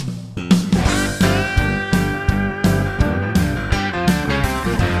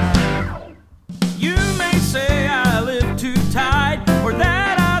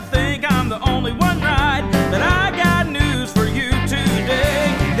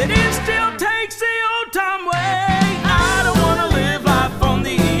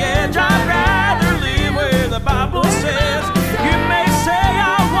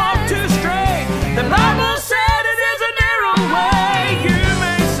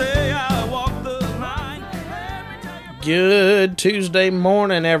Good Tuesday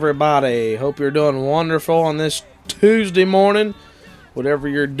morning, everybody. Hope you're doing wonderful on this Tuesday morning. Whatever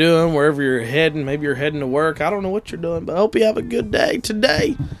you're doing, wherever you're heading, maybe you're heading to work. I don't know what you're doing, but I hope you have a good day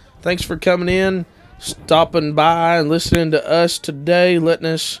today. Thanks for coming in, stopping by, and listening to us today, letting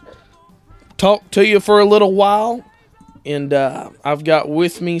us talk to you for a little while. And I've got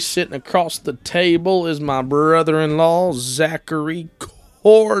with me, sitting across the table, is my brother-in-law, Zachary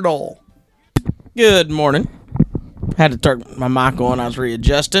Cordell. Good morning. Had to turn my mic on. I was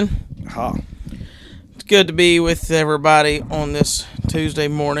readjusting. It's good to be with everybody on this Tuesday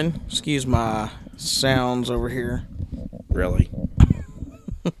morning. Excuse my sounds over here. Really?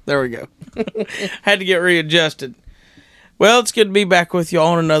 There we go. Had to get readjusted. Well, it's good to be back with you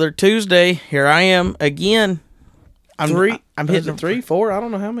all on another Tuesday. Here I am again. I'm hitting 3, 4. I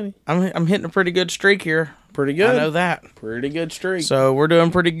don't know how many. I'm hitting a pretty good streak here. Pretty good. I know that. Pretty good streak. So we're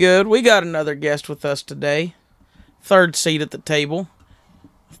doing pretty good. We got another guest with us today. Third seat at the table.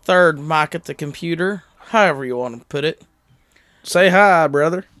 Third mic at the computer. However you want to put it. Say hi,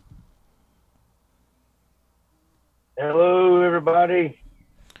 brother. Hello, everybody.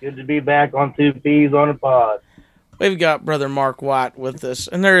 Good to be back on Two Peas on a Pod. We've got Brother Mark White with us.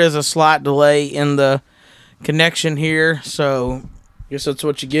 And there is a slight delay in the connection here. So Guess that's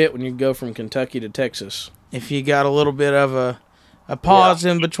what you get when you go from Kentucky to Texas. if you got a little bit of a pause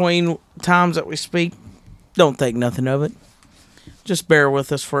in between times that we speak, don't think nothing of it. Just bear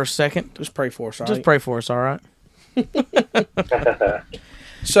with us for a second. Just pray for us, all Just right? pray for us, all right?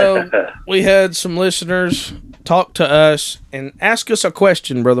 So, we had some listeners talk to us and ask us a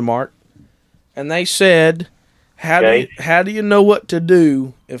question, Brother Mark. And they said, how do you know what to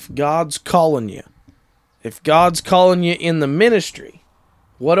do if God's calling you? If God's calling you in the ministry,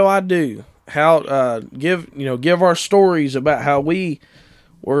 what do I do? How give our stories about how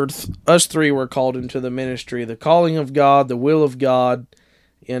us three were called into the ministry, the calling of God, the will of God,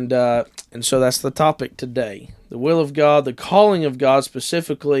 and so that's the topic today. The will of God, the calling of God,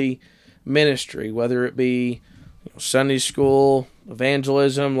 specifically ministry, whether it be Sunday school,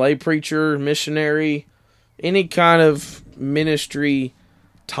 evangelism, lay preacher, missionary, any kind of ministry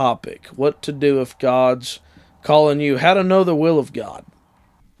topic. What to do if God's calling you, how to know the will of God.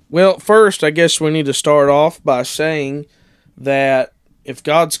 Well, first, I guess we need to start off by saying that if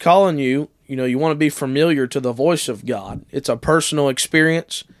God's calling you, you want to be familiar to the voice of God. It's a personal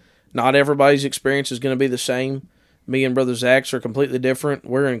experience. Not everybody's experience is going to be the same. Me and Brother Zach are completely different.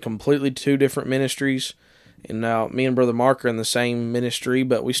 We're in completely two different ministries. And now me and Brother Mark are in the same ministry,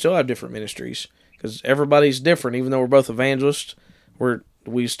 but we still have different ministries because everybody's different. Even though we're both evangelists,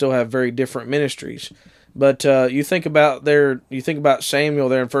 we still have very different ministries. But you think about Samuel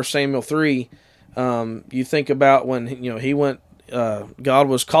there in 1 Samuel 3. You think about when he went. God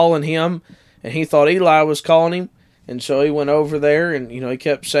was calling him, and he thought Eli was calling him, and so he went over there, and he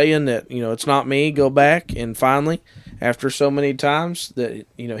kept saying that it's not me, go back. And finally, after so many times that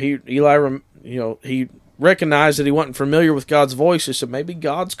Eli he recognized that he wasn't familiar with God's voice. He said, maybe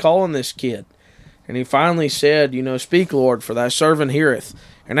God's calling this kid, and he finally said, speak, Lord, for thy servant heareth.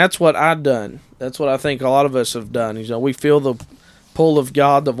 And that's what I've done. That's what I think a lot of us have done. We feel the pull of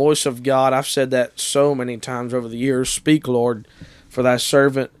God, the voice of God. I've said that so many times over the years. Speak, Lord, for thy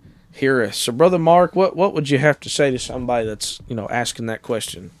servant heareth. So, Brother Mark, what would you have to say to somebody that's asking that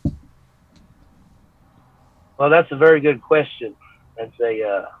question? Well, that's a very good question. That's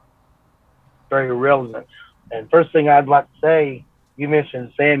a very relevant. And first thing I'd like to say, you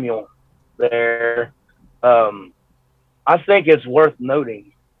mentioned Samuel there. I think it's worth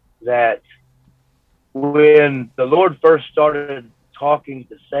noting that when the Lord first started talking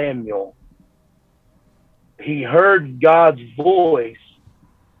to Samuel, he heard God's voice,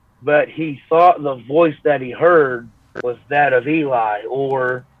 but he thought the voice that he heard was that of Eli,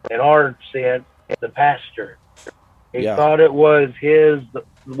 or in our sense, the pastor. He thought it was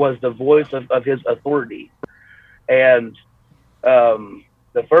the voice of his authority. And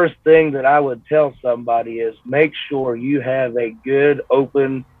the first thing that I would tell somebody is make sure you have a good,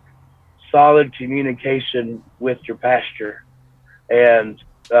 open, solid communication with your pastor, and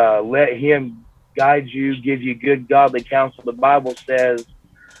let him guide you, give you good godly counsel. The Bible says,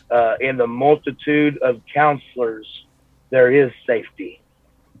 in the multitude of counselors, there is safety.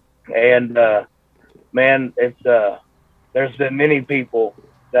 And man, there's been many people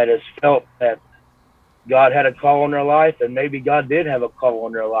that has felt that God had a call on their life, and maybe God did have a call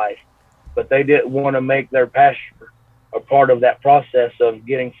on their life, but they didn't want to make their pastor a part of that process of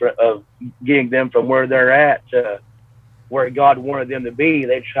getting them from where they're at to where God wanted them to be.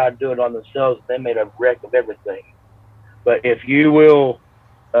 They tried to do it on themselves. They made a wreck of everything. But if you will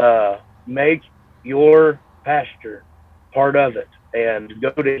make your pastor part of it, and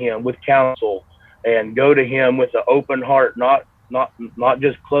go to him with counsel, and go to him with an open heart, not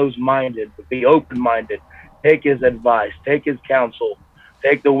just closed-minded, but be open-minded. Take his advice, take his counsel,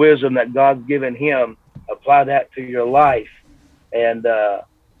 take the wisdom that God's given him, apply that to your life, and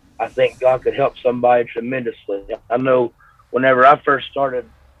I think God could help somebody tremendously. I know whenever I first started,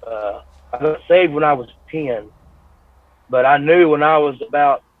 I got saved when I was 10, but I knew when I was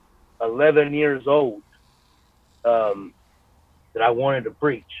about 11 years old that I wanted to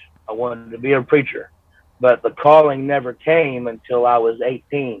preach. I wanted to be a preacher, but the calling never came until I was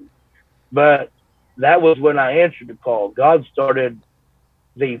 18. But that was when I answered the call. God started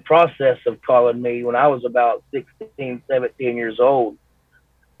the process of calling me when I was about 16, 17 years old.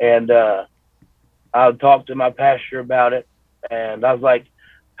 And I talked to my pastor about it, and I was like,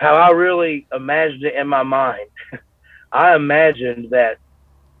 how I really imagined it in my mind. I imagined that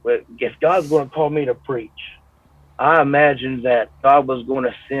if God's going to call me to preach, I imagined that God was going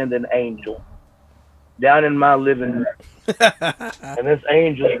to send an angel down in my living room. And this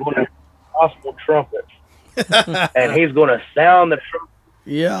angel is going to gospel trumpet. And he's going to sound the trumpet.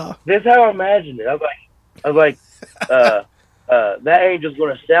 Yeah. This is how I imagined it. I was like, that angel's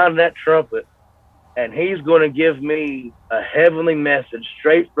going to sound that trumpet, and he's going to give me a heavenly message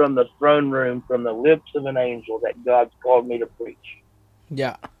straight from the throne room, from the lips of an angel, that God's called me to preach.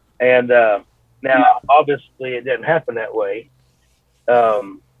 Yeah. And now, obviously, it didn't happen that way.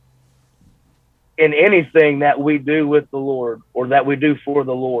 In anything that we do with the Lord, or that we do for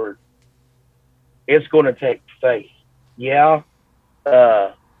the Lord, it's going to take faith. Yeah.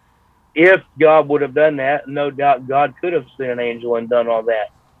 If God would have done that, no doubt God could have sent an angel and done all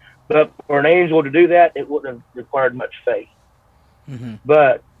that. But for an angel to do that, it wouldn't have required much faith. Mm-hmm.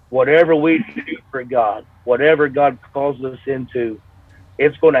 But whatever we do for God, whatever God calls us into,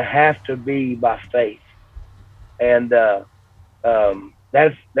 it's going to have to be by faith. And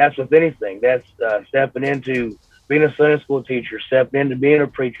that's with anything. That's stepping into being a Sunday school teacher, stepping into being a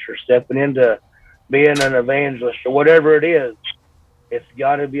preacher, stepping into being an evangelist, or whatever it is. It's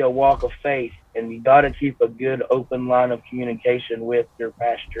got to be a walk of faith, and you got to keep a good open line of communication with your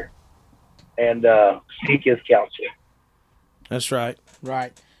pastor, and seek his counsel. That's right.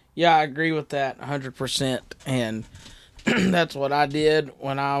 Right. Yeah, I agree with that 100%. And that's what I did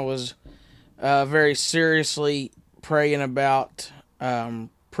when I was very seriously praying about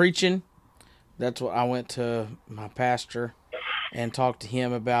preaching. That's what I went to my pastor and talked to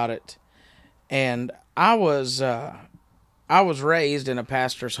him about it. And I was raised in a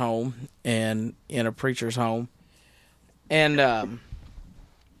pastor's home and in a preacher's home. And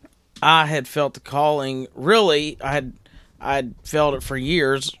I had felt the calling. Really, I'd felt it for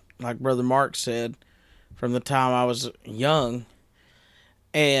years, like Brother Mark said, from the time I was young.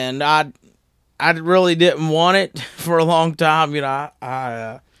 And I really didn't want it for a long time. You know,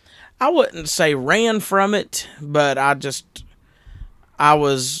 I wouldn't say ran from it, but I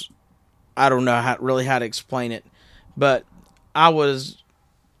don't know how to explain it. But I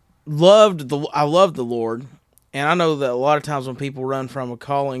loved the Lord, and I know that a lot of times when people run from a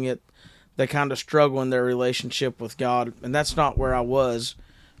calling, they kind of struggle in their relationship with God, and that's not where I was.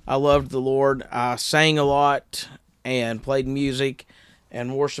 I loved the Lord. I sang a lot and played music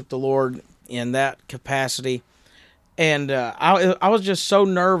and worshiped the Lord in that capacity, and I was just so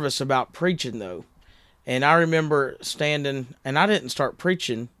nervous about preaching, though. And I remember standing, and I didn't start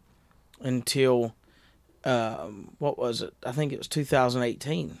preaching until what was it? I think it was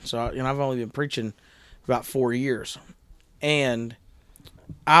 2018. So I've only been preaching about 4 years, and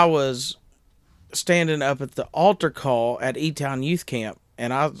I was standing up at the altar call at E-Town Youth Camp,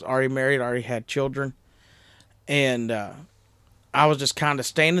 and I was already married, already had children, and I was just kind of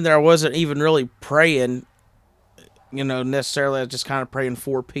standing there. I wasn't even really praying, necessarily. I was just kind of praying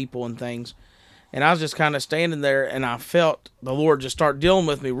for people and things. And I was just kind of standing there, and I felt the Lord just start dealing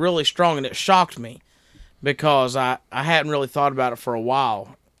with me really strong, and it shocked me because I hadn't really thought about it for a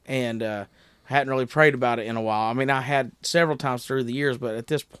while, and I hadn't really prayed about it in a while. I mean, I had several times through the years, but at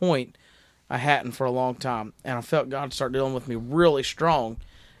this point, I hadn't for a long time. And I felt God start dealing with me really strong,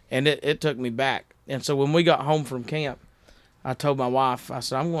 and it took me back. And so when we got home from camp, I told my wife, I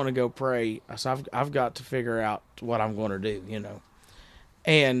said, I'm going to go pray. I said, I've got to figure out what I'm going to do,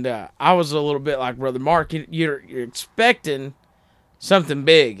 And I was a little bit like Brother Mark. You're expecting something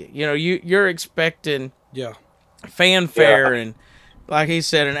big. You're expecting fanfare and, like he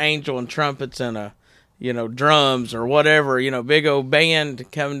said, an angel and trumpets and a drums or whatever. Big old band to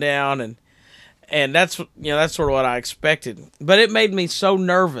come down and that's that's sort of what I expected. But it made me so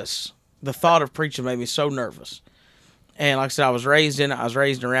nervous. The thought of preaching made me so nervous. And like I said, I was raised in it. I was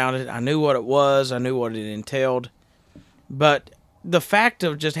raised around it. I knew what it was. I knew what it entailed. but the fact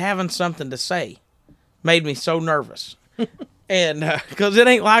of just having something to say made me so nervous. And because it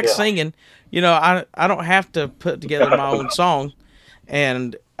ain't like singing, I don't have to put together my own song,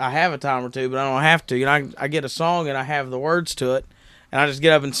 and I have a time or two, but I don't have to. I get a song and I have the words to it, and I just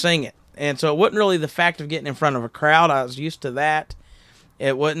get up and sing it. And so it wasn't really the fact of getting in front of a crowd. I was used to that.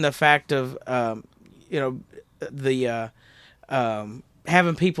 It wasn't the fact of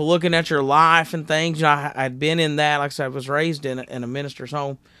having people looking at your life and things. I'd been in that. Like I said, I was raised in a minister's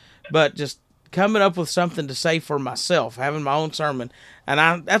home, but just coming up with something to say for myself, having my own sermon.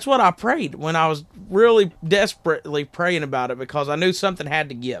 And that's what I prayed when I was really desperately praying about it, because I knew something had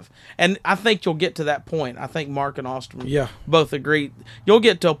to give. And I think you'll get to that point. I think Mark and Austin both agree. You'll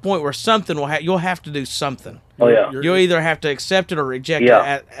get to a point where something you'll have to do something. Oh, yeah. You'll either have to accept it or reject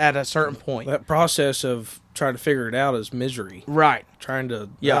it at a certain point. That process of trying to figure it out is misery. Right. Trying to...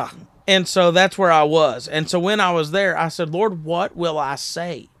 And so that's where I was. And so when I was there, I said, Lord, what will I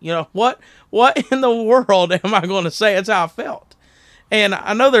say? What in the world am I going to say? That's how I felt. And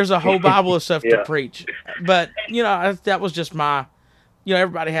I know there's a whole Bible of stuff to preach, but, that was just my,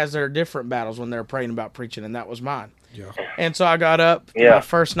 everybody has their different battles when they're praying about preaching, and that was mine. Yeah. And so I got up my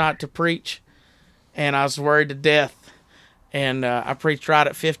first night to preach, and I was worried to death. And I preached right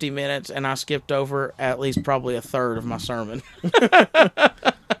at 50 minutes, and I skipped over at least probably a third of my sermon.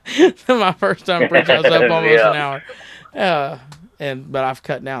 My first time preaching, I was up almost an hour. But I've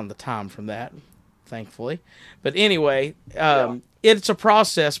cut down the time from that, thankfully. But anyway, it's a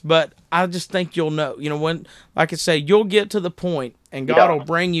process, but I just think you'll know. When, like I say, you'll get to the point, and God will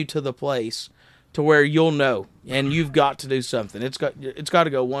bring you to the place to where you'll know, and you've got to do something. It's got to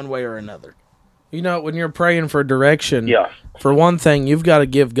go one way or another. When you're praying for direction, for one thing, you've got to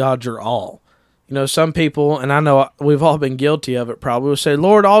give God your all. Some people, and I know we've all been guilty of it probably, will say,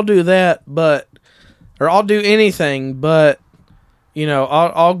 Lord, I'll do that, or I'll do anything, but,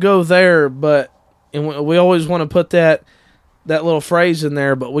 I'll go there, but, and we always want to put that little phrase in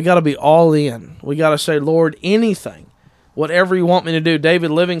there, but we got to be all in. We got to say, Lord, anything, whatever you want me to do.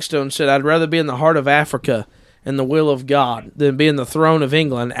 David Livingstone said, I'd rather be in the heart of Africa in the will of God than be in the throne of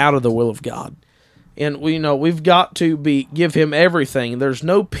England out of the will of God. And we've got to give him everything. There's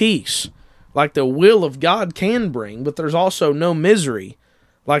no peace like the will of God can bring, but there's also no misery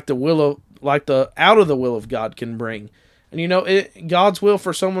like the out of the will of God can bring. And God's will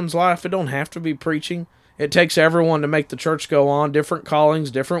for someone's life, it don't have to be preaching. It takes everyone to make the church go on, different callings,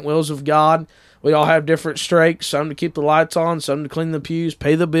 different wills of God. We all have different strokes, some to keep the lights on, some to clean the pews,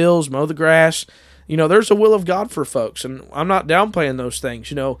 pay the bills, mow the grass. There's a will of God for folks, and I'm not downplaying those things.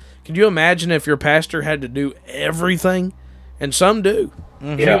 Can you imagine if your pastor had to do everything? And some do.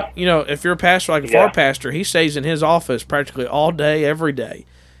 Mm-hmm. Yeah. If you're a pastor, like our pastor, he stays in his office practically all day, every day.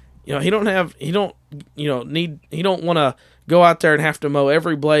 He don't want to go out there and have to mow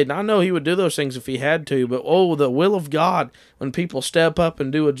every blade. And I know he would do those things if he had to, but the will of God, when people step up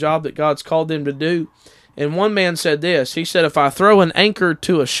and do a job that God's called them to do. And one man said this, he said, if I throw an anchor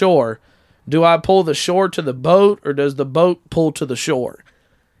to a shore, do I pull the shore to the boat, or does the boat pull to the shore?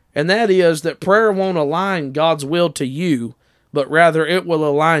 And that is that prayer won't align God's will to you, but rather it will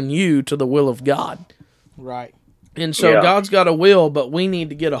align you to the will of God. Right. And so God's got a will, but we need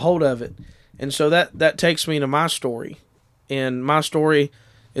to get a hold of it. And so that takes me to my story. And my story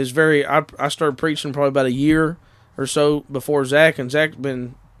is I started preaching probably about a year or so before Zach, and Zach's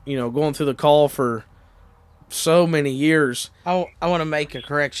been, going through the call for so many years. I want to make a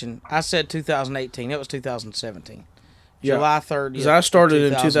correction. I said 2018. It was 2017. July 30th. Because I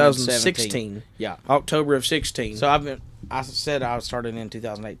started in 2016. Yeah. October of 16. So I said I started in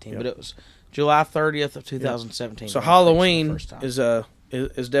 2018, but it was July 30th of 2017. So Halloween is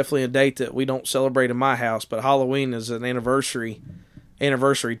definitely a date that we don't celebrate in my house, but Halloween is an anniversary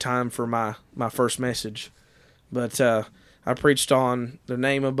time for my first message. But I preached on the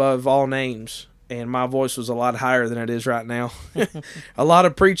name above all names, and my voice was a lot higher than it is right now. A lot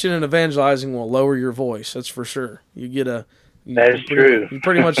of preaching and evangelizing will lower your voice, that's for sure. That is true. You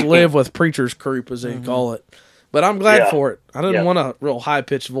pretty much live with preacher's croup, as they call it. But I'm glad for it. I didn't want a real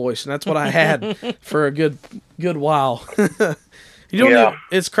high-pitched voice, and that's what I had for a good while.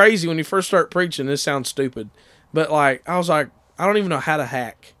 It's crazy when you first start preaching. This sounds stupid, but I was like, I don't even know how to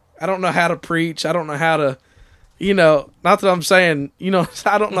hack. I don't know how to preach. I don't know how to, not that I'm saying,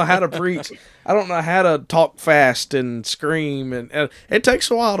 I don't know how to preach. I don't know how to talk fast and scream, and it takes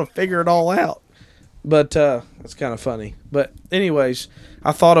a while to figure it all out. But that's kind of funny. But anyways,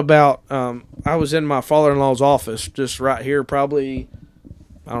 I thought about, I was in my father-in-law's office just right here, probably,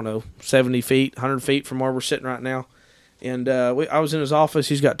 70 feet, 100 feet from where we're sitting right now. And I was in his office.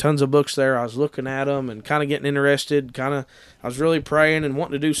 He's got tons of books there. I was looking at them and kind of getting interested. I was really praying and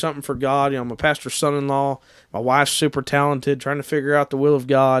wanting to do something for God. I'm a pastor's son-in-law. My wife's super talented, trying to figure out the will of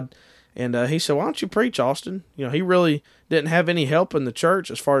God. And he said, "Why don't you preach, Austin?" He really didn't have any help in the church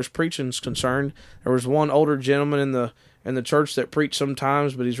as far as preaching is concerned. There was one older gentleman in the church that preached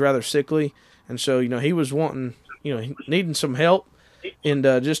sometimes, but he's rather sickly. And so, he was wanting, needing some help and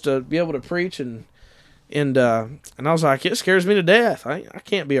just to be able to preach and I was like, it scares me to death. I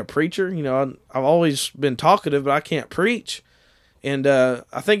can't be a preacher. I've always been talkative, but I can't preach. And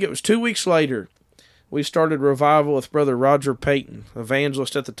I think it was 2 weeks later, we started Revival with Brother Roger Payton,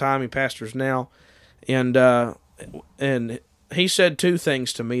 evangelist at the time. He pastors now. And he said two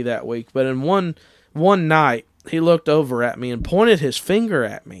things to me that week. But in one night, he looked over at me and pointed his finger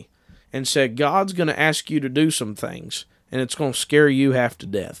at me and said, "God's going to ask you to do some things, and it's going to scare you half to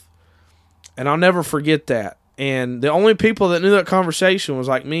death." And I'll never forget that. And the only people that knew that conversation was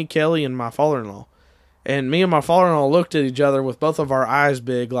like me, Kelly, and my father-in-law. And me and my father-in-law looked at each other with both of our eyes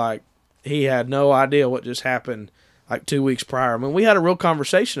big, like he had no idea what just happened like 2 weeks prior. I mean, we had a real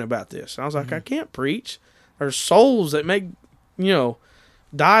conversation about this. And I was like, I can't preach. There's souls that may,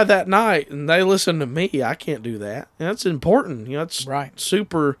 die that night, and they listen to me. I can't do that. And that's important. It's right.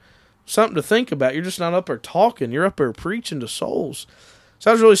 Super something to think about. You're just not up there talking. You're up there preaching to souls.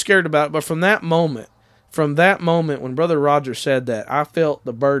 So I was really scared about it. But from that moment when Brother Roger said that, I felt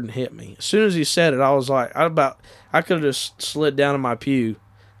the burden hit me. As soon as he said it, I was like, I could have just slid down in my pew.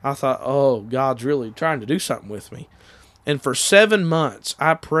 I thought, oh, God's really trying to do something with me. And for 7 months,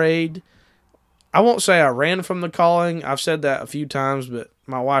 I prayed. I won't say I ran from the calling. I've said that a few times, but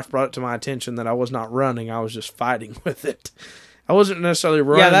my wife brought it to my attention that I was not running. I was just fighting with it. I wasn't necessarily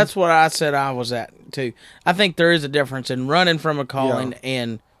running. Yeah, that's what I said I was at, too. I think there is a difference in running from a calling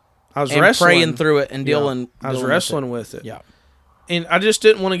and praying through it and dealing I was wrestling with it. Yeah. And I just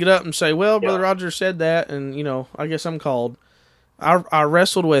didn't want to get up and say, well, Brother Roger said that, and, I guess I'm called. I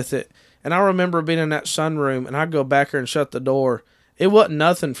wrestled with it. And I remember being in that sunroom, and I'd go back there and shut the door. It wasn't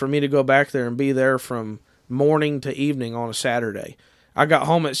nothing for me to go back there and be there from morning to evening on a Saturday. I got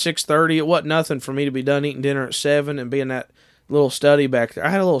home at 6:30. It wasn't nothing for me to be done eating dinner at 7 and be in that little study back there. I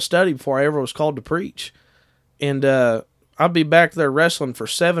had a little study before I ever was called to preach. And I'd be back there wrestling for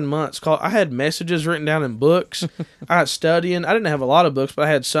 7 months. I had messages written down in books. I was studying. I didn't have a lot of books, but I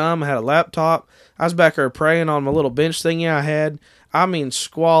had some. I had a laptop. I was back there praying on my little bench thingy I had. I mean,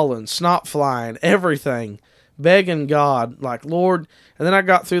 squalling, snot flying, everything. Begging God, like, Lord. And then I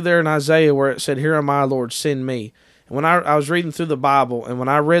got through there in Isaiah where it said, "Here am I, Lord, send me." And when I was reading through the Bible, and when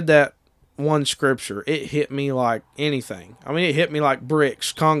I read that one scripture, it hit me like anything. I mean, it hit me like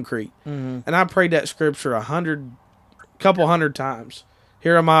bricks, concrete. Mm-hmm. And I prayed that scripture couple hundred times.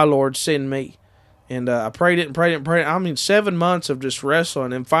 "Here am I, Lord, send me." And I prayed it and prayed it and prayed it. I mean, 7 months of just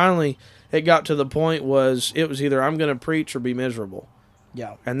wrestling. And finally, it got to the point it was either I'm going to preach or be miserable.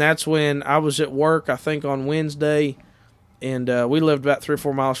 Yeah. And that's when I was at work, I think on Wednesday, and we lived about 3 or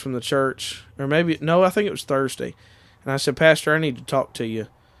 4 miles from the church. Or maybe, no, I think it was Thursday. And I said, "Pastor, I need to talk to you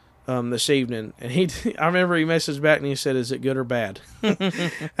this evening." And I remember he messaged back and he said, "Is it good or bad?"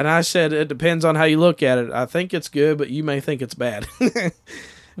 And I said, "It depends on how you look at it. I think it's good, but you may think it's bad."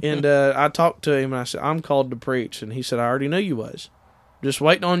 And I talked to him and I said, "I'm called to preach." And he said, "I already knew you was. Just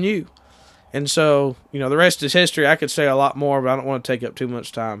waiting on you." And so, the rest is history. I could say a lot more, but I don't want to take up too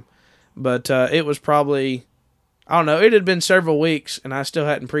much time. But it was probably, I don't know, it had been several weeks, and I still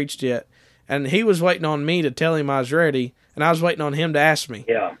hadn't preached yet. And he was waiting on me to tell him I was ready, and I was waiting on him to ask me.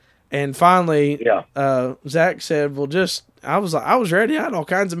 Yeah. And finally, Zach said, "Well, I was ready. I had all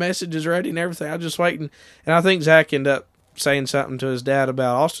kinds of messages ready and everything. I was just waiting." And I think Zach ended up saying something to his dad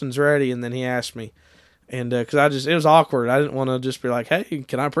about Austin's ready, and then he asked me. And because it was awkward. I didn't want to just be like, "Hey,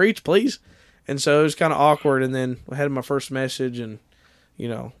 can I preach, please?" And so it was kind of awkward, and then I had my first message, and,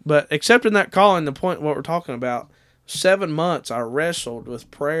 But accepting that calling, the point what we're talking about, 7 months I wrestled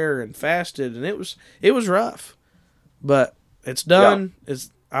with prayer and fasted, and it was rough. But it's done. Yeah.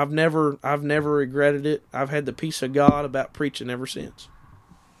 I've never regretted it. I've had the peace of God about preaching ever since.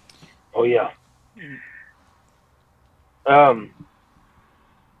 Oh, yeah.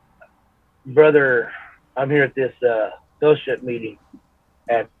 Brother, I'm here at this fellowship meeting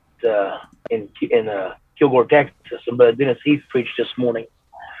in Kilgore, Texas. But Dennis Heath preached this morning,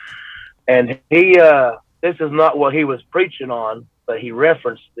 and he this is not what he was preaching on, but he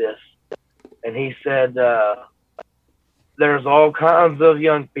referenced this, and he said there's all kinds of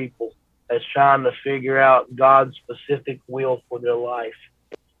young people that's trying to figure out God's specific will for their life,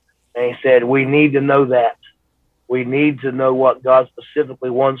 and he said we need to know that. We need to know what God specifically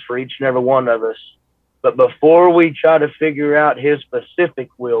wants for each and every one of us. But before we try to figure out his specific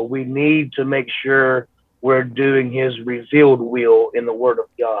will, we need to make sure we're doing his revealed will in the Word of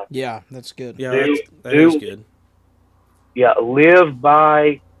God. Yeah, that's good. Yeah, that is good. Yeah, live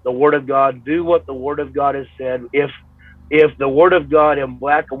by the Word of God. Do what the Word of God has said. If the Word of God in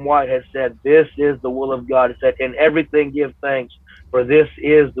black and white has said, this is the will of God, it said, in everything give thanks, for this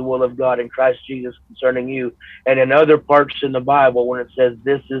is the will of God in Christ Jesus concerning you. And in other parts in the Bible, when it says,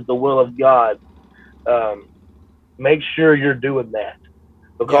 this is the will of God, make sure you're doing that.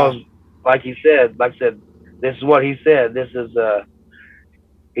 Because, like I said, this is what he said.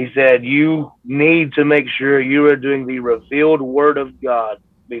 He said, you need to make sure you are doing the revealed Word of God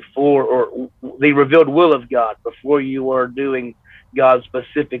or the revealed will of God before you are doing God's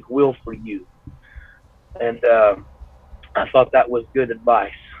specific will for you. And I thought that was good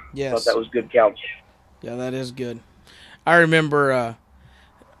advice. Yes. I thought that was good counsel. Yeah, that is good. I remember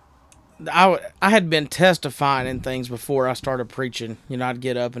I had been testifying in things before I started preaching. I'd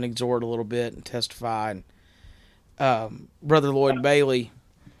get up and exhort a little bit and testify. And Brother Lloyd Bailey,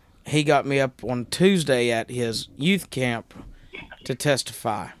 he got me up on Tuesday at his youth camp to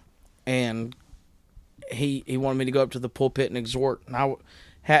testify. And he wanted me to go up to the pulpit and exhort. And I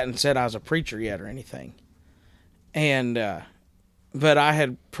hadn't said I was a preacher yet or anything. And but I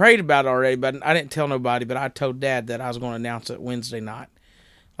had prayed about it already, but I didn't tell nobody. But I told Dad that I was going to announce it Wednesday night.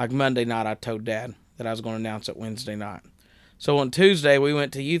 Like Monday night, I told Dad that I was going to announce it Wednesday night. So on Tuesday, we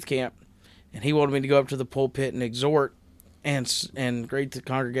went to youth camp, and he wanted me to go up to the pulpit and exhort and greet the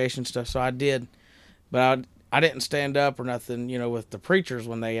congregation stuff. So I did, but I didn't stand up or nothing, with the preachers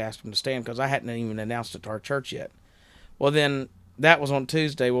when they asked me to stand, because I hadn't even announced it to our church yet. Well, then that was on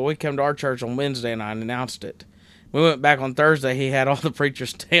Tuesday. Well, we came to our church on Wednesday, and I announced it. We went back on Thursday. He had all the preachers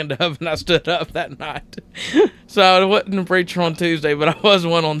stand up, and I stood up that night. So I wasn't a preacher on Tuesday, but I was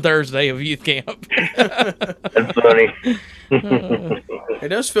one on Thursday of youth camp. That's funny. It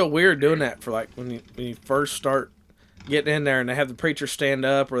does feel weird doing that for when you first start getting in there and they have the preacher stand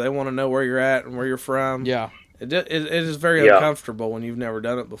up or they want to know where you're at and where you're from. Yeah. It is very uncomfortable when you've never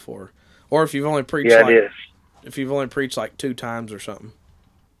done it before. Or if you've only preached if you've only preached 2 times or something.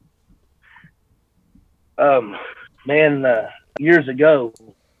 Years ago,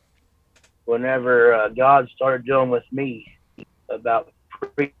 whenever God started dealing with me about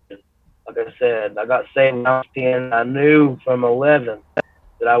preaching, like I said, I got saved when I was 10. I knew from 11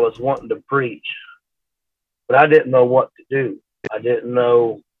 that I was wanting to preach, but I didn't know what to do. I didn't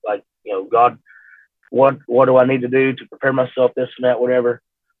know, God, what do I need to do to prepare myself, this and that, whatever.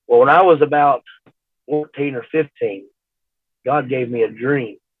 Well, when I was about 14 or 15, God gave me a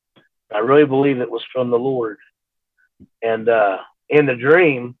dream. I really believe it was from the Lord. And in the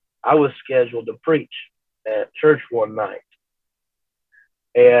dream, I was scheduled to preach at church one night.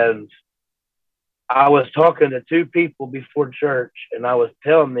 And I was talking to 2 people before church, and I was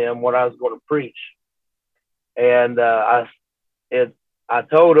telling them what I was going to preach. And I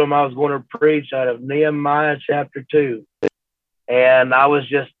told them I was going to preach out of Nehemiah chapter 2. And I was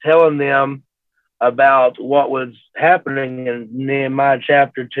just telling them about what was happening in Nehemiah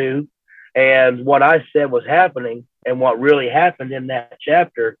chapter 2. And what I said was happening and what really happened in that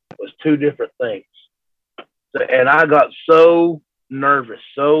chapter was 2 different things. And I got so nervous,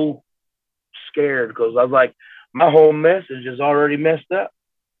 so scared, because I was like, my whole message is already messed up.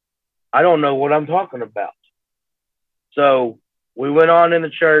 I don't know what I'm talking about. So we went on in the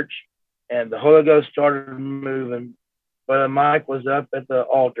church, and the Holy Ghost started moving. Brother Mike was up at the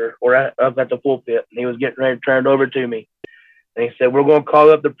altar, or up at the pulpit, and he was getting ready to turn it over to me. And he said, we're going to call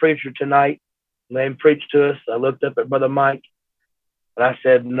up the preacher tonight. Let him preach to us. I looked up at Brother Mike, and I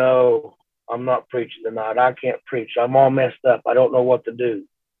said, no, I'm not preaching tonight. I can't preach. I'm all messed up. I don't know what to do.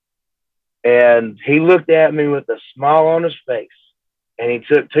 And he looked at me with a smile on his face, and he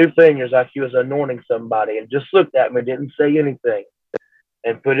took 2 fingers like he was anointing somebody and just looked at me, didn't say anything,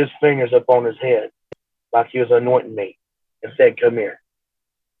 and put his fingers up on his head like he was anointing me and said, come here.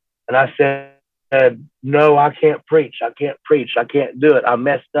 And I said, no, I can't preach. I can't preach. I can't do it. I'm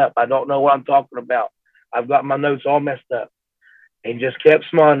messed up. I don't know what I'm talking about. I've got my notes all messed up. And he just kept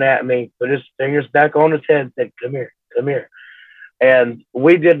smiling at me, put his fingers back on his head and said, come here, come here. And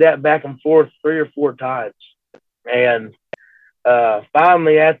we did that back and forth 3 or 4 times. And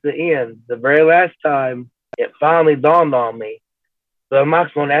finally at the end, the very last time, it finally dawned on me. So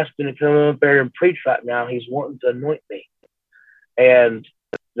Mike's going to ask me to come up there and preach right now. He's wanting to anoint me. And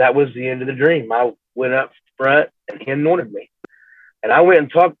that was the end of the dream. I went up front and he anointed me. And I went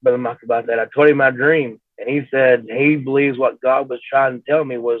and talked to Brother Mike about that. I told him my dream. And he said he believes what God was trying to tell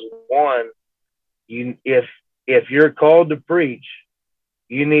me was, one, if you're called to preach,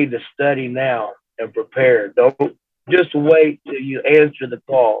 you need to study now and prepare. Don't just wait till you answer the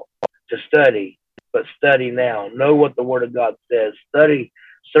call to study, but study now. Know what the Word of God says. Study,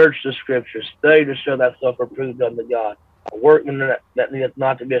 search the Scriptures. Study to show thyself approved unto God. A workman that needeth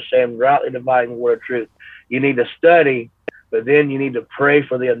not to be ashamed, rightly dividing the word of truth. You need to study, but then you need to pray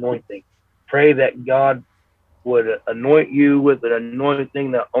for the anointing. Pray that God would anoint you with an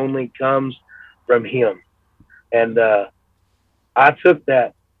anointing that only comes from Him. And I took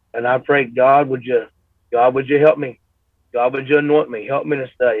that, and I prayed, God, would you help me? God, would you anoint me? Help me to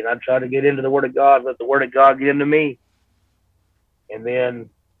study. And I tried to get into the Word of God, let the Word of God get into me. And then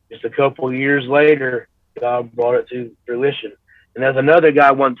just a couple of years later, God brought it to fruition. And there's another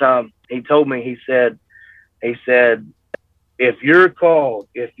guy one time, he told me, he said, if you're called,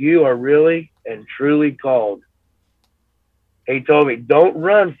 if you are really and truly called, he told me, don't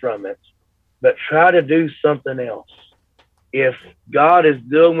run from it, but try to do something else. If God is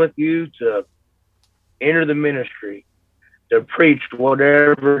dealing with you to enter the ministry, to preach,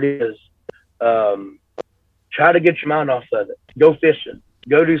 whatever it is, try to get your mind off of it. Go fishing.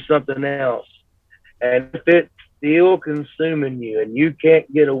 Go do something else. And if it's still consuming you and you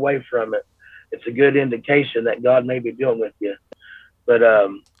can't get away from it, it's a good indication that God may be dealing with you. But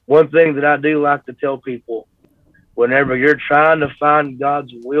one thing that I do like to tell people, whenever you're trying to find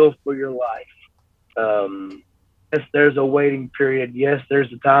God's will for your life, yes, there's a waiting period. Yes,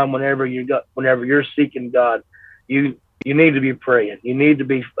 there's a time whenever you're seeking God, you need to be praying. You need to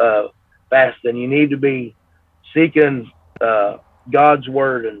be fasting. You need to be seeking God's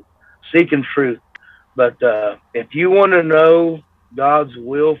word and seeking truth. But if you want to know God's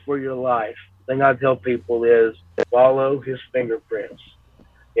will for your life, the thing I tell people is follow His fingerprints.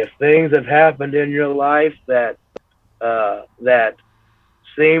 If things have happened in your life that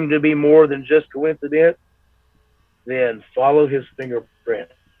seem to be more than just coincidence, then follow His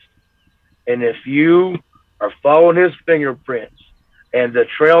fingerprints. And if you are following His fingerprints and the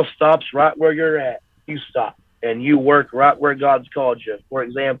trail stops right where you're at, you stop and you work right where God's called you. For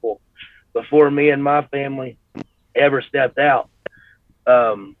example, before me and my family ever stepped out,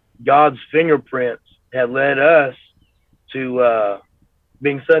 God's fingerprints had led us to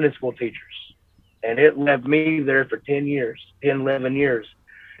being Sunday school teachers. And it led me there for 10 years, 10, 11 years.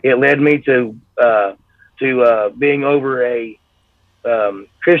 It led me to being over a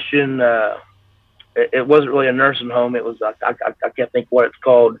Christian, it wasn't really a nursing home. It was, I can't think what it's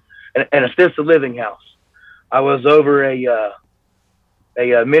called, an assisted living house. I was over a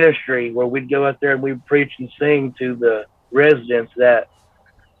ministry where we'd go out there and we'd preach and sing to the residents at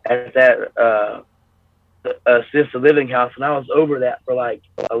that assisted living house, and I was over that for like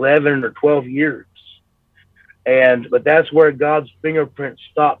 11 or 12 years. But that's where God's fingerprint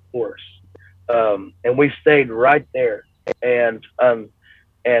stopped for us, and we stayed right there and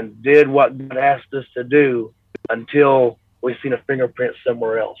did what God asked us to do until we seen a fingerprint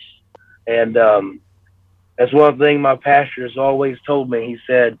somewhere else. And that's one thing my pastor has always told me. He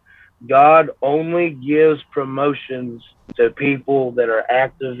said, God only gives promotions to people that are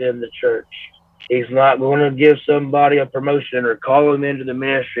active in the church. He's not going to give somebody a promotion or call them into the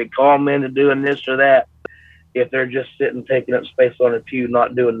ministry, call them into doing this or that, if they're just sitting taking up space on a pew,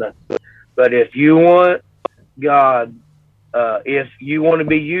 not doing nothing. But if you want God, if you want to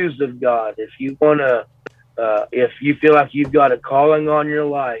be used of God, if you feel like you've got a calling on your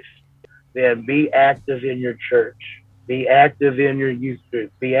life, then be active in your church. Be active in your youth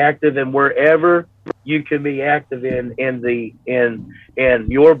group. Be active in wherever you can be active in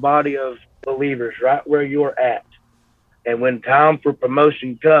your body of believers, right where you're at. And when time for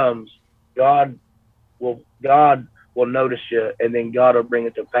promotion comes, God will notice you, and then God will bring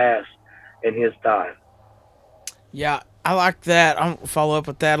it to pass in His time. Yeah, I like that. I'm gonna follow up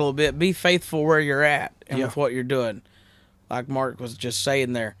with that a little bit. Be faithful where you're at and with what you're doing. Like Mark was just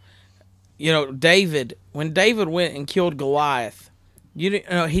saying there. You know, when David went and killed Goliath, he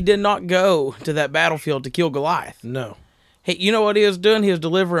did not go to that battlefield to kill Goliath. No. You know what he was doing? He was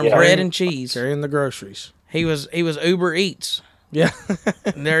delivering bread and cheese. Carrying the groceries. He was Uber Eats. Yeah.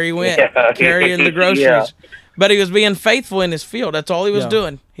 And there he went, carrying the groceries. Yeah. But he was being faithful in his field. That's all he was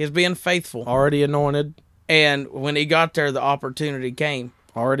doing. He was being faithful. Already anointed. And when he got there, the opportunity came.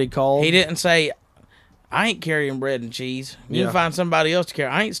 Already called. He didn't say, I ain't carrying bread and cheese. You can find somebody else to carry.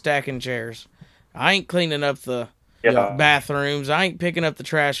 I ain't stacking chairs. I ain't cleaning up the bathrooms. I ain't picking up the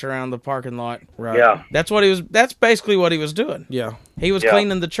trash around the parking lot. Right. Yeah. That's basically what he was doing. Yeah. He was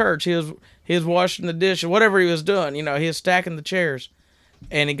cleaning the church. He was washing the dishes, whatever he was doing. You know, he was stacking the chairs.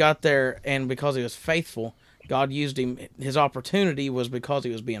 And he got there, and because he was faithful, God used him. His opportunity was because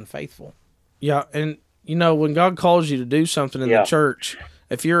he was being faithful. Yeah, and when God calls you to do something in the church,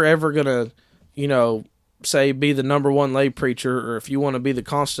 if you're ever going to say be the number one lay preacher, or if you want to be the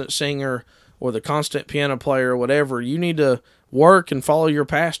constant singer or the constant piano player or whatever, you need to work and follow your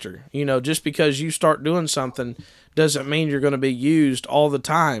pastor. Just because you start doing something doesn't mean you're going to be used all the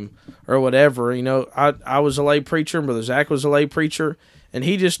time or whatever. I was a lay preacher, and Brother Zach was a lay preacher, and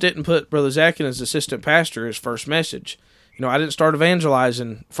he just didn't put Brother Zach in as assistant pastor his first message. I didn't start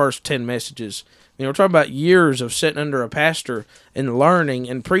evangelizing first 10 messages. We're talking about years of sitting under a pastor and learning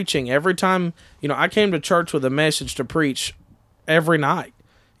and preaching. Every time, I came to church with a message to preach every night.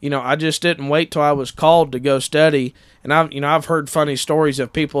 I just didn't wait till I was called to go study. And I've heard funny stories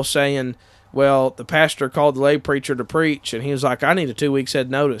of people saying, well, the pastor called the lay preacher to preach, and he was like, I need a 2 weeks head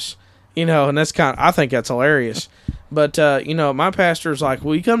notice. And that's I think that's hilarious. But, my pastor's like,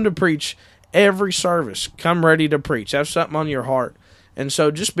 well, you come to preach every service. Come ready to preach. Have something on your heart. And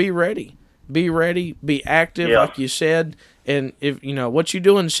so just be ready. Be ready. Be active, like you said. And if what you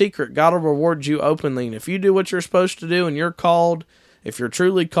do in secret, God will reward you openly. And if you do what you're supposed to do and you're called, if you're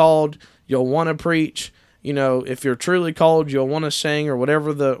truly called, you'll want to preach. If you're truly called, you'll want to sing or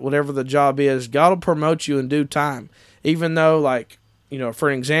whatever the job is. God will promote you in due time. Even though, for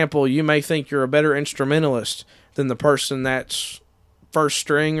an example, you may think you're a better instrumentalist than the person that's first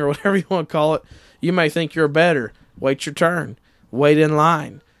string or whatever you want to call it. You may think you're better. Wait your turn. Wait in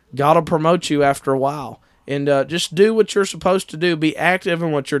line. God will promote you after a while. And just do what you're supposed to do. Be active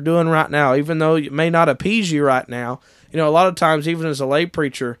in what you're doing right now, even though it may not appease you right now. A lot of times, even as a lay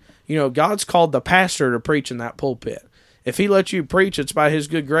preacher, God's called the pastor to preach in that pulpit. If he lets you preach, it's by his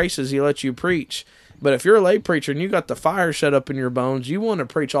good graces he lets you preach. But if you're a lay preacher and you got the fire shut up in your bones, you want to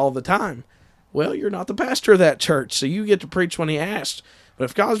preach all the time. Well, you're not the pastor of that church, so you get to preach when he asks. But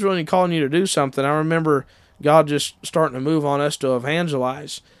if God's really calling you to do something, I remember God just starting to move on us to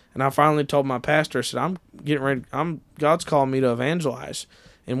evangelize. And I finally told my pastor, I said, I'm getting ready, God's calling me to evangelize.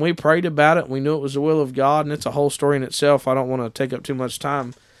 And we prayed about it. We knew it was the will of God, and it's a whole story in itself. I don't want to take up too much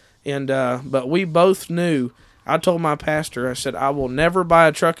time. And but we both knew, I told my pastor, I said, I will never buy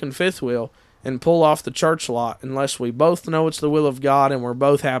a truck and fifth wheel and pull off the church lot unless we both know it's the will of God and we're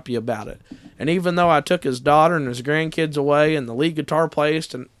both happy about it. And even though I took his daughter and his grandkids away, and the lead guitar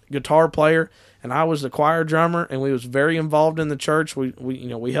player, and I was the choir drummer, and we was very involved in the church.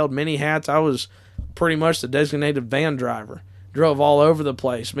 We held many hats. I was pretty much the designated van driver. Drove all over the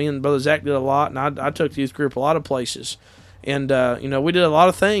place. Me and Brother Zach did a lot, and I took the youth group a lot of places. And, we did a lot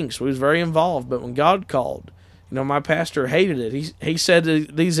of things. We was very involved. But when God called, my pastor hated it. He said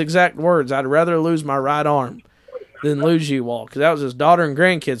these exact words, I'd rather lose my right arm than lose you all. Because that was his daughter and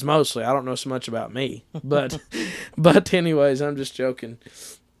grandkids mostly. I don't know so much about me. But anyways, I'm just joking.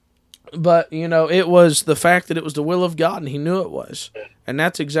 But, it was the fact that it was the will of God, and he knew it was. And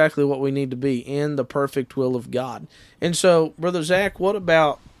that's exactly what we need to be, in the perfect will of God. And so, Brother Zach, what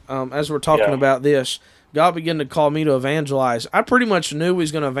about, as we're talking about this, God began to call me to evangelize. I pretty much knew he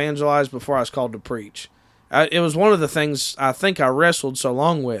was going to evangelize before I was called to preach. It was one of the things I think I wrestled so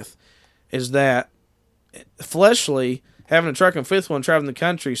long with, is that fleshly, having a truck and fifth wheel and traveling the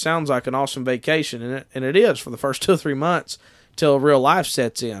country sounds like an awesome vacation, and it is for the first 2 or 3 months till real life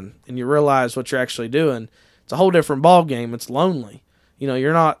sets in and you realize what you're actually doing. It's a whole different ball game. It's lonely.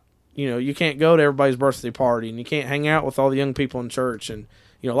 You're not, you can't go to everybody's birthday party, and you can't hang out with all the young people in church, and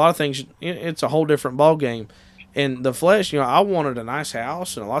a lot of things. It's a whole different ball game. And the flesh, I wanted a nice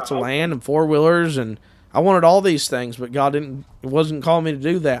house and lots of land and 4-wheelers, and I wanted all these things, but God wasn't calling me to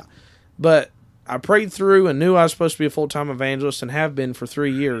do that. But I prayed through and knew I was supposed to be a full-time evangelist, and have been for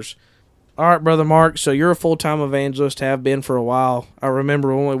 3 years. All right, Brother Mark, so you're a full-time evangelist, have been for a while. I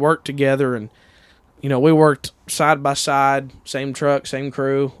remember when we worked together, and, we worked side by side, same truck, same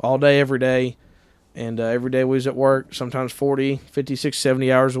crew, all day, every day. And every day we was at work, sometimes 40, 50, 60,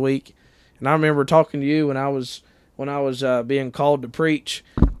 70 hours a week. And I remember talking to you when I was being called to preach.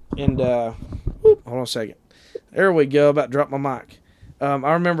 And, hold on a second. There we go, about to drop my mic.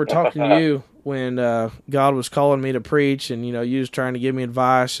 I remember talking to you when God was calling me to preach, and, you was trying to give me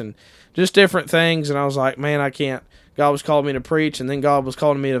advice and just different things. And I was like, man, I can't. God was calling me to preach, and then God was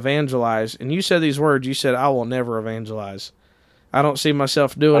calling me to evangelize. And you said these words. You said, I will never evangelize. I don't see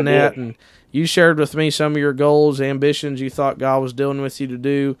myself doing that. And you shared with me some of your goals, ambitions you thought God was dealing with you to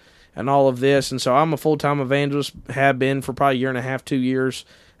do, and all of this. And so I'm a full-time evangelist, have been for probably 1.5 years, 2 years.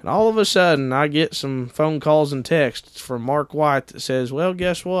 And all of a sudden, I get some phone calls and texts from Mark White that says, well,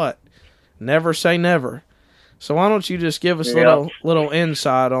 guess what? Never say never. So why don't you just give us a little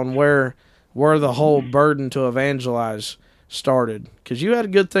insight on where the whole burden to evangelize started? Because you had a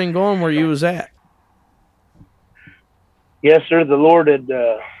good thing going where you was at. Yes, sir. The Lord had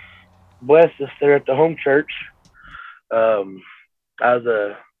blessed us there at the home church. As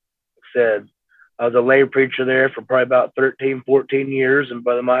I said, I was a lay preacher there for probably about 13, 14 years, and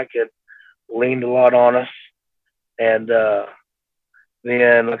Brother Mike had leaned a lot on us. And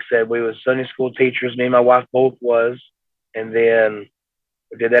then, like I said, we was Sunday school teachers. Me and my wife both was. And then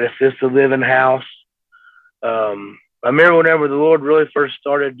we did that assisted living house. I remember whenever the Lord really first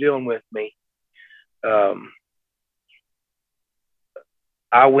started dealing with me, I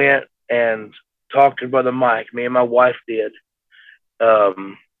went and talked to Brother Mike. Me and my wife did.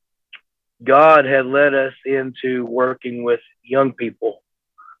 God had led us into working with young people.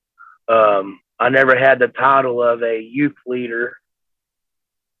 I never had the title of a youth leader,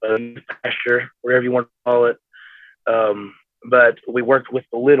 a youth pastor, whatever you want to call it. But we worked with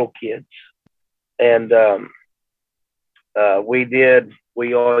the little kids. And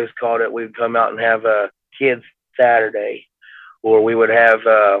we always called it, we'd come out and have a kids Saturday, or we would have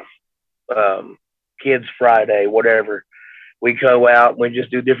kids Friday, whatever. We go out and we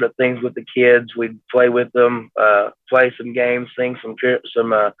just do different things with the kids. We'd play with them, play some games, sing some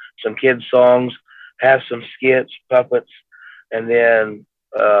kids songs, have some skits, puppets, and then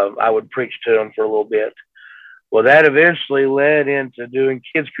I would preach to them for a little bit. Well, that eventually led into doing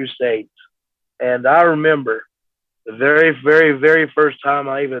kids crusades. And I remember the very, very, very first time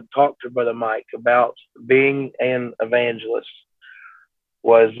I even talked to Brother Mike about being an evangelist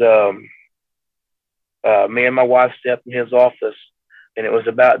was me and my wife stepped in his office, and it was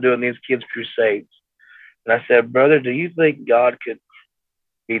about doing these kids crusades. And I said, brother, do you think God could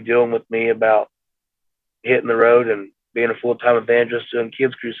be dealing with me about hitting the road and being a full-time evangelist doing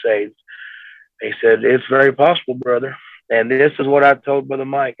kids crusades? He said, it's very possible, brother. And this is what I told Brother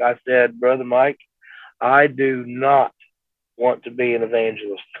Mike. I said, Brother Mike, I do not want to be an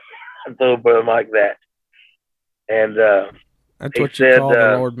evangelist. I told Brother Mike that. And that's what you call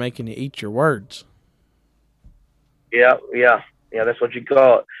the Lord making you eat your words. Yeah, that's what you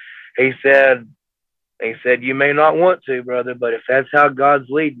call it. He said, you may not want to, brother, but if that's how God's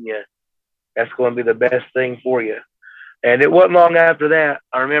leading you, that's going to be the best thing for you. And it wasn't long after that,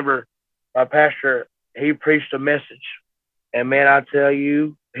 I remember my pastor, he preached a message. And man, I tell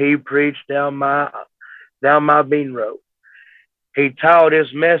you, he preached down my bean row. He titled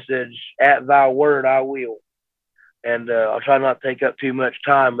his message, At Thy Word I Will. And I'll try not to take up too much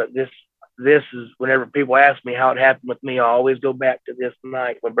time, but this is, whenever people ask me how it happened with me, I always go back to this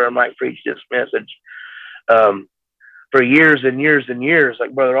night when Brother Mike preached this message. For years and years and years,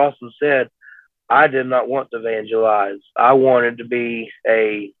 like Brother Austin said, I did not want to evangelize. I wanted to be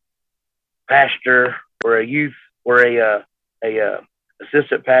a pastor or a youth or a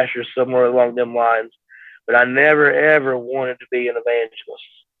assistant pastor somewhere along them lines, but I never ever wanted to be an evangelist.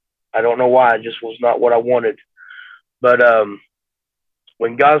 I don't know why. It just was not what I wanted. But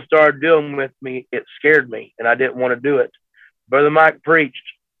when God started dealing with me, it scared me, and I didn't want to do it. Brother Mike preached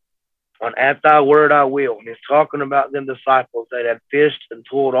on At Thy Word I Will, and he's talking about them disciples that had fished and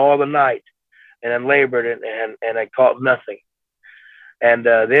toiled all the night and had labored and had caught nothing. And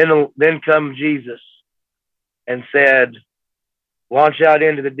then come Jesus and said, launch out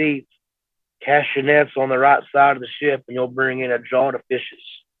into the deep, cast your nets on the right side of the ship, and you'll bring in a draught of fishes.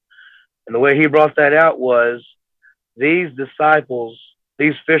 And the way he brought that out was, these disciples,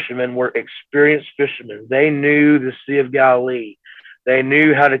 these fishermen were experienced fishermen. They knew the Sea of Galilee. They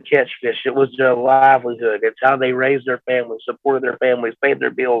knew how to catch fish. It was their livelihood. It's how they raised their families, supported their families, paid their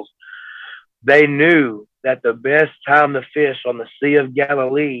bills. They knew that the best time to fish on the Sea of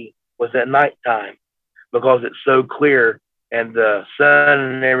Galilee was at nighttime because it's so clear and the sun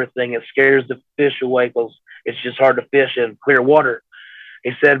and everything, it scares the fish away because it's just hard to fish in clear water.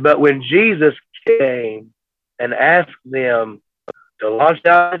 He said, but when Jesus came and asked them to launch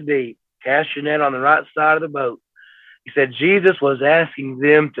out the deep, cast your net on the right side of the boat, he said Jesus was asking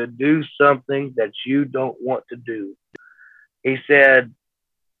them to do something that you don't want to do. He said,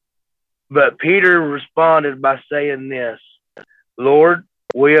 but Peter responded by saying this, Lord,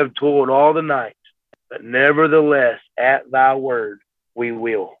 we have toiled all the night, but nevertheless, at thy word, we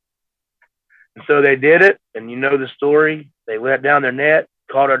will. And so they did it, and you know the story. They let down their net,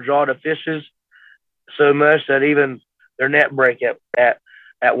 caught a draught of fishes, so much that even their net break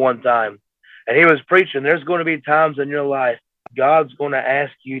at one time. And he was preaching, there's going to be times in your life, God's going to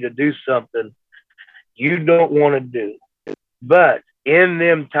ask you to do something you don't want to do. But in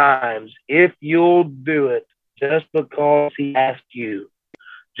them times, if you'll do it just because he asked you,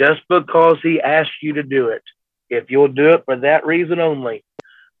 just because he asked you to do it, if you'll do it for that reason only,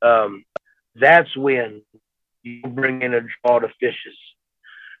 that's when you bring in a draught of fishes.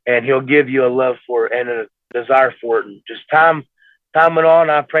 And he'll give you a love for it and a desire for it. And just time went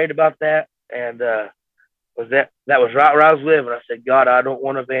on, I prayed about that. And that was right where I was living. I said, God, I don't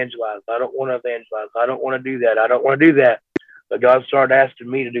want to evangelize. I don't want to evangelize. I don't want to do that. I don't want to do that. But God started asking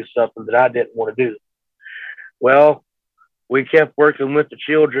me to do something that I didn't want to do. Well, we kept working with the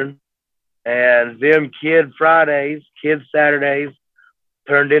children, and them Kid Fridays, Kid Saturdays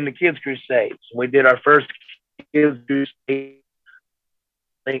turned into Kids Crusades. We did our first Kids Crusade,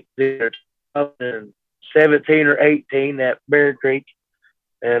 I think, 2017 or 18 at Bear Creek.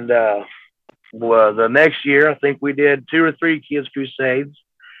 And well, the next year, I think we did 2 or 3 Kids Crusades.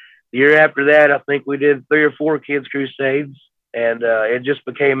 The year after that, I think we did 3 or 4 Kids Crusades. And it just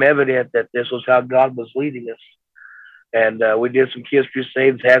became evident that this was how God was leading us. And we did some Kids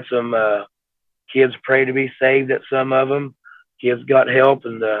Crusades, had some kids pray to be saved at some of them. Kids got help,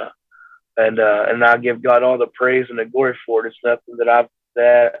 and I give God all the praise and the glory for it. It's nothing that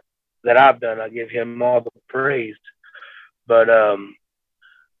I've done. I give Him all the praise. But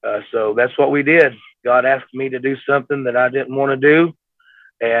so that's what we did. God asked me to do something that I didn't want to do,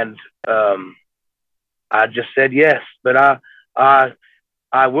 and I just said yes. But I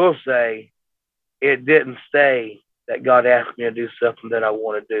will say it didn't stay that God asked me to do something that I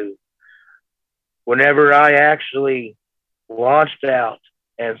want to do. Whenever I actually launched out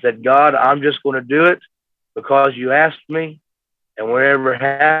and said, God, I'm just going to do it because you asked me, and whatever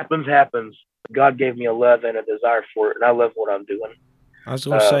happens, happens, God gave me a love and a desire for it, and I love what I'm doing. I was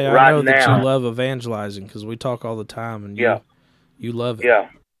going to say, I know that you love evangelizing because we talk all the time, and you love it. Yeah.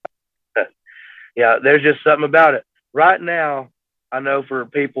 Yeah, there's just something about it. Right now, I know for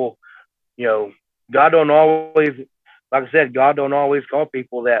people, God don't always, like I said, God don't always call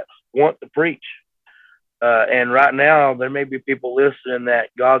people that want to preach. And right now, there may be people listening that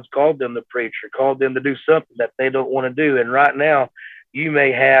God's called them to preach or called them to do something that they don't want to do. And right now, you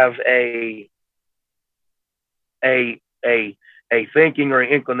may have a thinking or an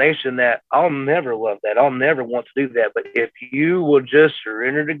inclination that I'll never love that. I'll never want to do that. But if you will just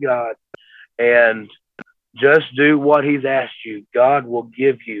surrender to God and just do what He's asked you, God will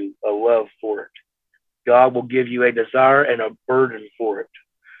give you a love for it. God will give you a desire and a burden for it.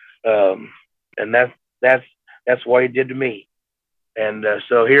 And that's what He did to me. And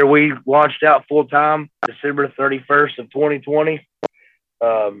so here we launched out full time December 31st of 2020,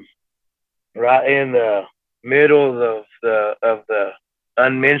 right in the middle of the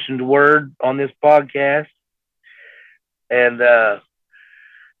unmentioned word on this podcast. And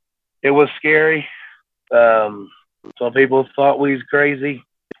it was scary. Some people thought we was crazy,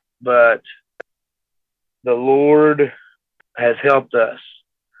 but the Lord has helped us.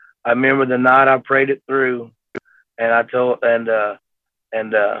 I remember the night I prayed it through, and I told, and the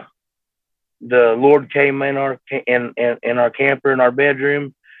Lord came in our camper in our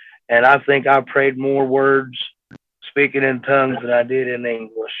bedroom, and I think I prayed more words speaking in tongues than I did in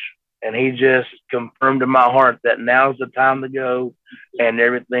English. And He just confirmed in my heart that now's the time to go, and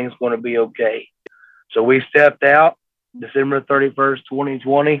everything's going to be okay. So we stepped out December 31st,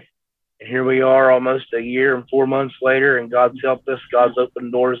 2020. And here we are almost a year and 4 months later, and God's helped us. God's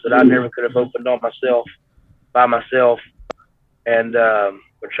opened doors that I never could have opened by myself. And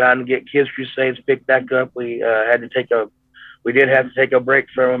we're trying to get Kids Crusades picked back up. We did have to take a break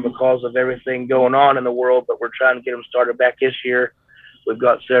from them because of everything going on in the world, but we're trying to get them started back this year. We've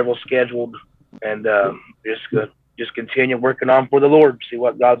got several scheduled, and just continue working on for the Lord, see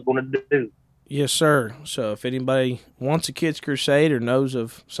what God's going to do. Yes, sir. So if anybody wants a Kids Crusade or knows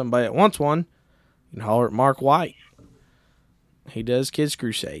of somebody that wants one, you can holler at Mark White. He does Kids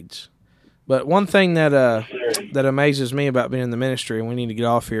Crusades. But one thing that amazes me about being in the ministry, and we need to get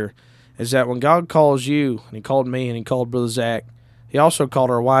off here, is that when God calls you, and He called me and He called Brother Zach, He also called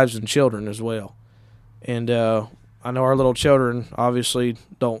our wives and children as well. And I know our little children obviously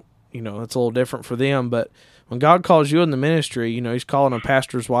don't, it's a little different for them, but when God calls you in the ministry, He's calling a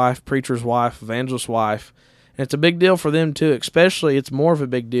pastor's wife, preacher's wife, evangelist's wife. And it's a big deal for them too, especially it's more of a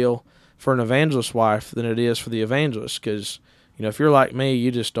big deal for an evangelist's wife than it is for the evangelist. Because, if you're like me,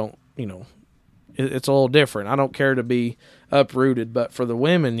 you just don't, it's a little different. I don't care to be uprooted, but for the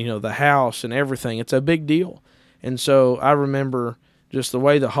women, the house and everything, it's a big deal. And so I remember just the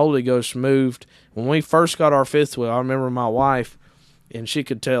way the Holy Ghost moved. When we first got our fifth wheel, I remember my wife, and she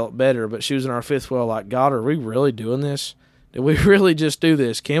could tell it better, but she was in our fifth wheel like, God, are we really doing this? Did we really just do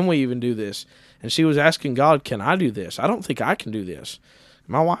this? Can we even do this? And she was asking God, can I do this? I don't think I can do this.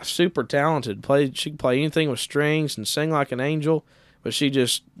 My wife's super talented. She could play anything with strings and sing like an angel, but she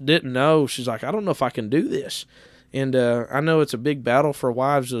just didn't know. She's like, I don't know if I can do this. And I know it's a big battle for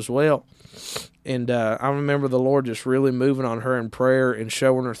wives as well. And I remember the Lord just really moving on her in prayer and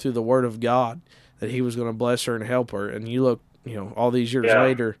showing her through the Word of God that He was going to bless her and help her. And you look, all these years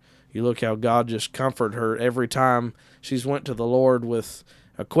later, You look how God just comforted her every time she's went to the Lord with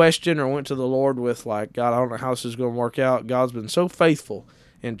a question or went to the Lord with, like, God, I don't know how this is going to work out. God's been so faithful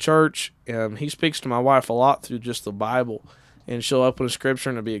in church. He speaks to my wife a lot through just the Bible, and she'll open a scripture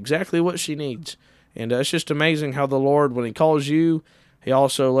and it'll be exactly what she needs. And it's just amazing how the Lord, when he calls you, he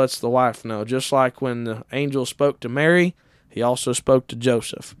also lets the wife know. Just like when the angel spoke to Mary, he also spoke to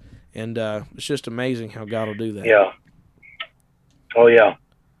Joseph. And it's just amazing how God will do that. Yeah. Oh, yeah.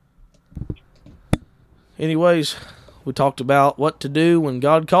 Anyways, we talked about what to do when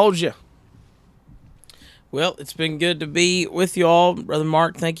God calls you. Well, it's been good to be with you all. Brother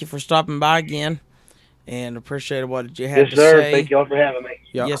Mark, thank you for stopping by again, and appreciate what you had to say. Yes, sir. Thank you all for having me.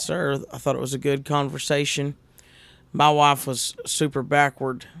 Yep. Yes, sir. I thought it was a good conversation. My wife was super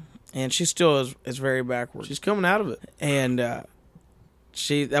backward, and she still is very backward. She's coming out of it. And that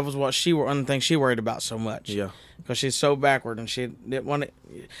was one of the things she worried about so much. Yeah. Because she's so backward, and she didn't want to,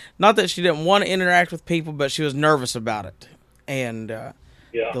 not that she didn't want to interact with people, but she was nervous about it. And the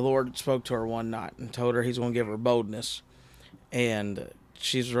Lord spoke to her one night and told her he's going to give her boldness. And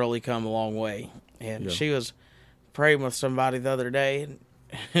she's really come a long way. And she was praying with somebody the other day,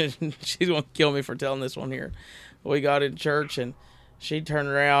 and she's going to kill me for telling this one here. We got in church, and she turned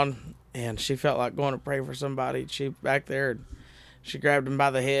around, and she felt like going to pray for somebody. She back there, and she grabbed him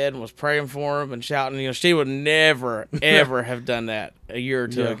by the head and was praying for him and shouting. She would never, ever have done that a year or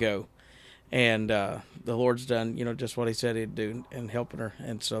two ago. And the Lord's done, just what he said he'd do in helping her.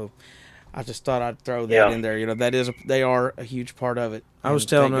 And so I just thought I'd throw that in there. They are a huge part of it. I was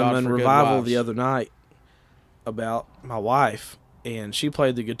telling them in revival the other night about my wife, and she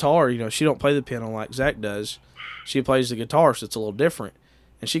played the guitar. She don't play the piano like Zach does. She plays the guitar, so it's a little different.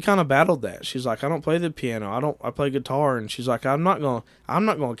 And she kind of battled that. She's like, I don't play the piano. I play guitar. And she's like, I'm not going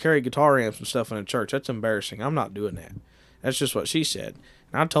to carry guitar amps and stuff in a church. That's embarrassing. I'm not doing that. That's just what she said.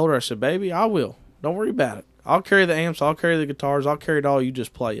 And I told her, I said, baby, I will. Don't worry about it. I'll carry the amps. I'll carry the guitars. I'll carry it all. You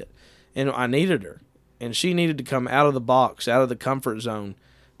just play it. And I needed her. And she needed to come out of the box, out of the comfort zone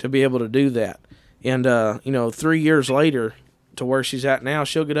to be able to do that. And, 3 years later to where she's at now,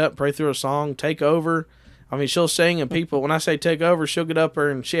 she'll get up, pray through a song, take over. I mean, she'll sing, and people, when I say take over, she'll get up there,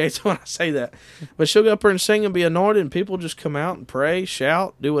 and she hates when I say that, but she'll get up there and sing and be anointed, and people just come out and pray,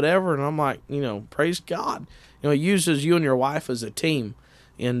 shout, do whatever, and I'm like, praise God. He uses you and your wife as a team,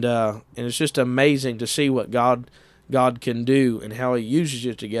 and it's just amazing to see what God can do and how he uses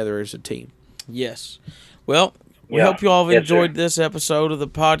you together as a team. Yes. Well, we hope you all have enjoyed this episode of the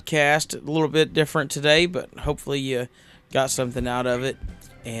podcast. A little bit different today, but hopefully you got something out of it,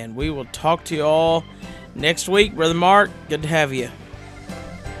 and we will talk to you all next week. Brother Mark, good to have you.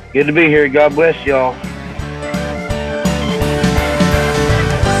 Good to be here. God bless y'all.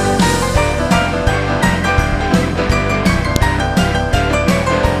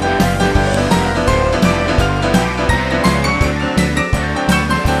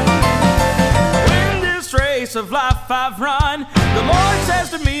 In this race of life I've run, the Lord says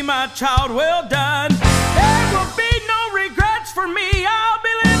to me, my child, well done. There will be no regrets for me. I'll be